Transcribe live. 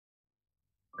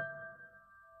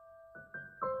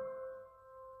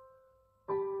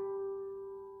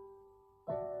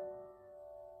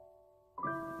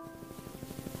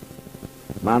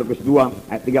Markus 2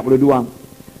 ayat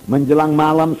 32. Menjelang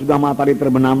malam sudah matahari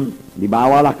terbenam,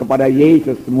 dibawalah kepada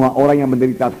Yesus semua orang yang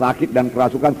menderita sakit dan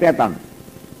kerasukan setan.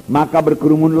 Maka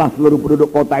berkerumunlah seluruh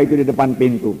penduduk kota itu di depan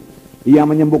pintu. Ia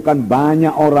menyembuhkan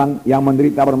banyak orang yang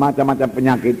menderita bermacam-macam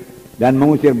penyakit dan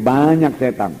mengusir banyak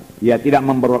setan. Ia tidak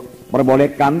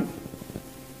memperbolehkan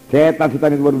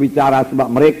setan-setan itu berbicara sebab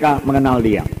mereka mengenal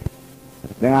dia.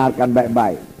 Dengarkan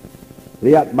baik-baik.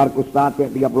 Lihat Markus 1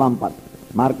 ayat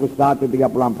 34. Markus 1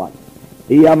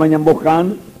 34. Ia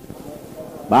menyembuhkan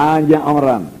banyak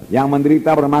orang yang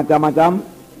menderita bermacam-macam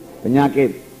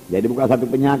penyakit. Jadi bukan satu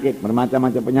penyakit,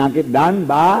 bermacam-macam penyakit dan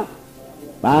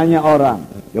banyak orang.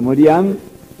 Kemudian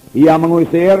ia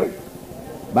mengusir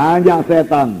banyak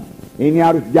setan. Ini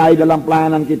harus jadi dalam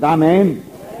pelayanan kita, amin.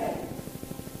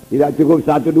 Tidak cukup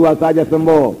 1-2 saja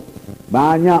sembuh,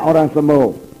 banyak orang sembuh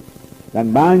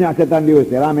dan banyak setan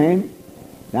diusir, amin.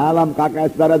 Dalam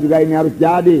KKS saudara juga ini harus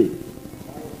jadi.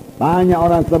 Banyak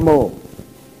orang sembuh,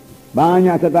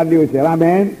 banyak setan diusir,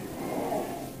 amin.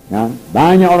 Ya,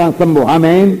 banyak orang sembuh,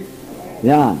 amin.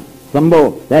 Ya,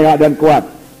 sembuh, sehat dan kuat.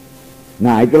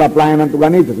 Nah, itulah pelayanan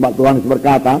Tuhan itu. Sebab Tuhan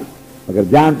berkata,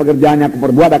 pekerjaan-pekerjaan yang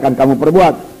aku perbuat akan kamu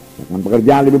perbuat. Dan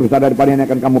pekerjaan lebih besar daripada yang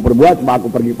akan kamu perbuat, sebab aku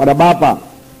pergi pada Bapa.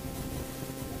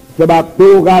 Sebab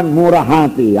Tuhan murah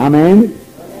hati, amin.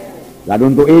 Dan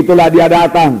untuk itulah dia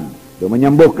datang, untuk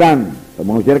menyembuhkan, untuk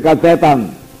mengusirkan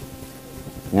setan.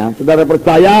 Ya, saudara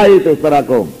percaya itu,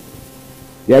 saudaraku.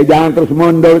 Ya, jangan terus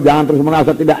mundur, jangan terus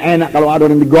merasa tidak enak kalau ada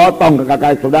yang digotong ke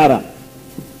KKS saudara.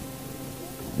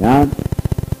 Ya,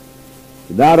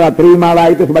 saudara terimalah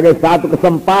itu sebagai satu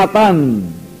kesempatan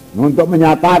untuk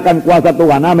menyatakan kuasa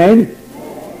Tuhan, amin.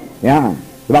 Ya,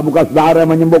 sebab bukan saudara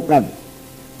yang menyembuhkan.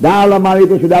 Dalam hal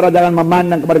itu saudara jangan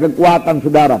memandang kepada kekuatan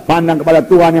saudara, pandang kepada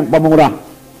Tuhan yang pemurah,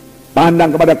 pandang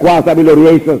kepada kuasa bilur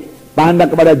Yesus, pandang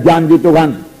kepada janji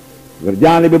Tuhan.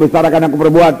 Kerjaan lebih besar akan aku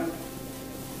perbuat.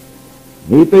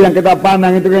 Itu yang kita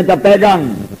pandang, itu yang kita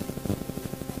pegang.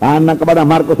 Pandang kepada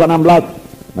Markus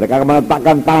 16, mereka akan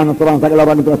meletakkan tangan seorang sakit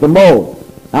orang itu sembuh,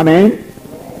 amin.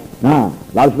 Nah,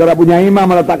 lalu saudara punya iman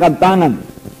meletakkan tangan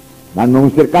dan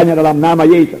mengusirkannya dalam nama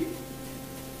Yesus.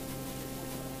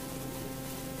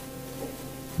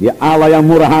 Dia Allah yang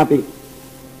murah hati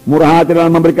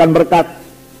dalam memberikan berkat.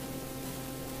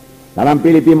 Dalam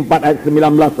Filipi 4 ayat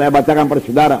 19 saya bacakan pada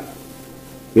saudara.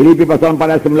 Filipi pasal 4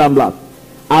 ayat 19.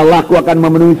 Allahku akan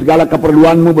memenuhi segala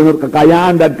keperluanmu menurut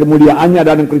kekayaan dan kemuliaannya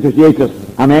dalam Kristus Yesus.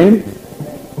 Amin.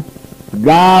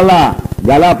 Segala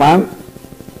apa?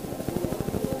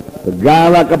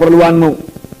 Segala keperluanmu.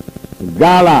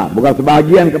 Segala, bukan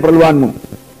sebagian keperluanmu.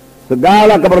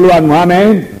 Segala keperluanmu,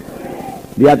 amin.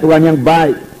 Dia Tuhan yang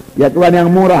baik, dia Tuhan yang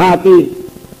murah hati.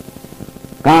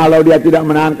 Kalau dia tidak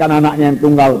menahankan anaknya yang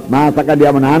tunggal, masakan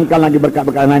dia menahankan lagi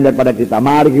berkat-berkat lain daripada kita.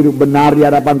 Mari hidup benar di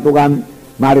hadapan Tuhan.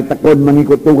 Mari tekun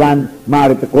mengikut Tuhan.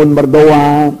 Mari tekun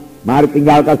berdoa. Mari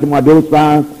tinggalkan semua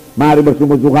dosa. Mari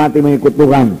bersungguh-sungguh hati mengikut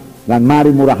Tuhan. Dan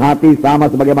mari murah hati sama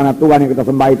sebagaimana Tuhan yang kita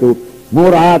sembah itu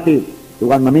murah hati.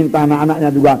 Tuhan meminta anak-anaknya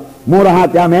juga murah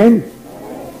hati, amin.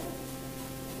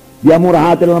 Dia murah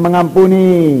hati dalam mengampuni.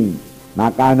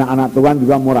 Maka anak-anak Tuhan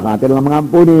juga murah hati dalam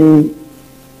mengampuni.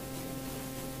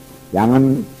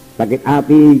 Jangan sakit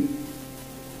hati.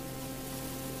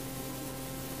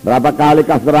 Berapa kali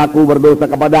saudaraku berdosa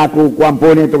kepadaku,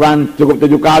 kuampuni Tuhan, cukup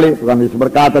 7 kali. Tuhan Yesus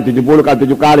berkata 70 kali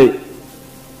 7 kali.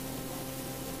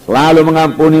 Selalu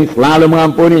mengampuni, selalu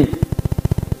mengampuni.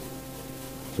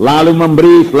 Selalu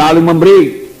memberi, selalu memberi.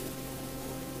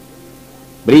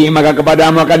 Beri maka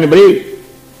kepadamu akan diberi.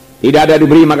 Tidak ada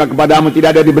diberi maka kepadamu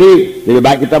tidak ada diberi. Lebih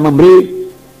baik kita memberi.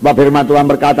 Sebab firman Tuhan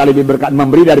berkata lebih berkat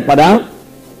memberi daripada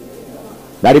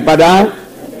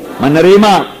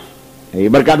menerima.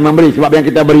 Berkat memberi, sebab yang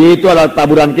kita beri itu adalah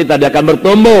taburan kita, dia akan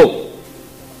bertumbuh.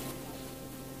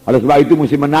 Oleh sebab itu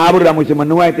mesti menabur dan mesti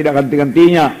menuai, tidak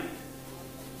henti-hentinya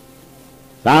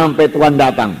sampai Tuhan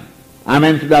datang.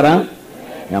 Amin saudara.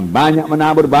 Yang banyak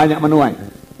menabur, banyak menuai.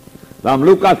 Dalam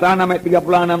Lukas 6 ayat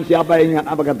 36, siapa yang ingat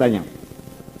apa katanya?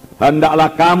 Hendaklah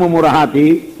kamu murah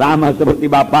hati sama seperti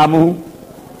Bapamu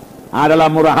adalah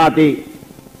murah hati.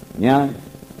 Ya.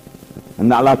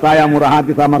 Hendaklah saya murah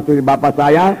hati sama seperti Bapa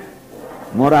saya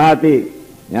murah hati.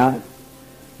 Ya.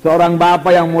 Seorang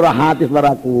bapa yang murah hati,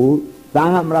 saudaraku,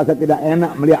 sangat merasa tidak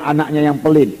enak melihat anaknya yang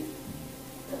pelit.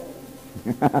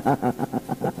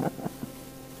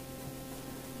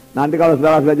 Nanti kalau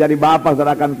saudara sudah jadi bapak,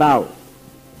 saudara akan tahu.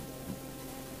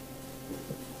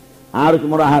 Harus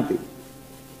murah hati.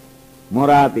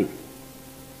 Murah hati.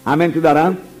 Amin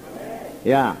saudara.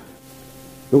 Ya.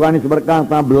 Tuhan Yesus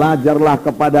berkata, belajarlah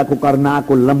kepadaku karena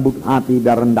aku lembut hati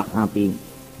dan rendah hati.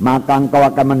 maka engkau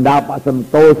akan mendapat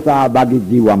sentosa bagi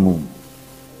jiwamu.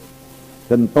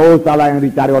 Sentosa lah yang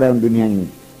dicari orang dunia ini.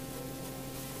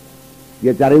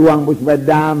 Dia cari uang supaya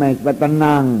damai, supaya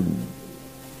tenang.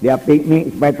 Dia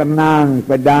piknik supaya tenang,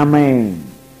 supaya damai.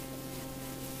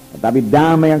 Tetapi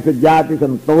damai yang sejati,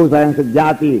 sentosa yang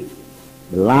sejati,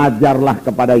 belajarlah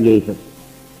kepada Yesus.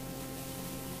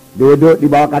 Duduk di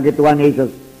bawah kaki Tuhan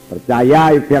Yesus,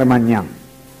 percayai firman-Nya.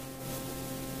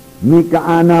 Mika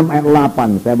 6 ayat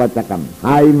 8 saya bacakan.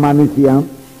 Hai manusia,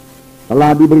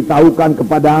 telah diberitahukan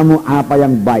kepadamu apa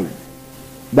yang baik,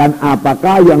 dan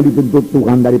apakah yang dituntut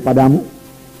Tuhan daripadamu?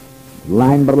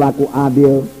 Selain berlaku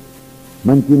adil,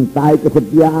 mencintai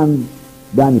kesetiaan,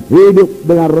 dan hidup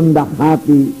dengan rendah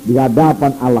hati di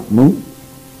hadapan Allahmu.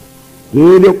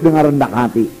 Hidup dengan rendah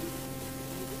hati.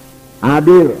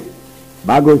 Adil,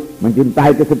 bagus.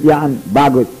 Mencintai kesetiaan,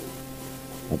 bagus.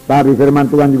 Tetapi firman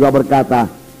Tuhan juga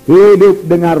berkata, hidup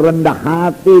dengan rendah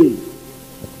hati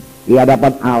di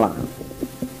hadapan Allah.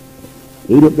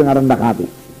 Hidup dengan rendah hati.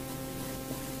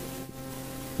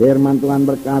 Firman Tuhan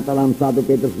berkata dalam 1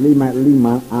 Petrus 5 ayat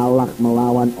 5, Allah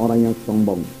melawan orang yang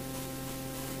sombong.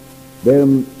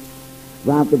 Dalam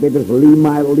 1 Petrus 5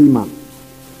 ayat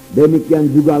 5,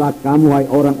 demikian jugalah kamu hai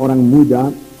orang-orang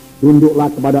muda, tunduklah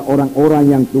kepada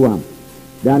orang-orang yang tua,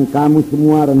 dan kamu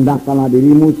semua rendahkanlah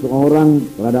dirimu seorang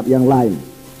terhadap yang lain,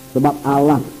 sebab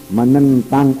Allah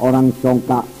menentang orang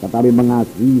congkak tetapi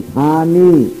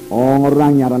mengasihani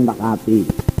orang yang rendah hati.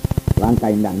 Langkah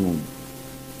indahnya,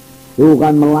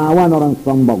 Tuhan melawan orang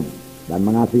sombong dan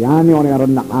mengasihani orang yang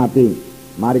rendah hati.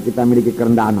 Mari kita miliki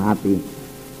kerendahan hati.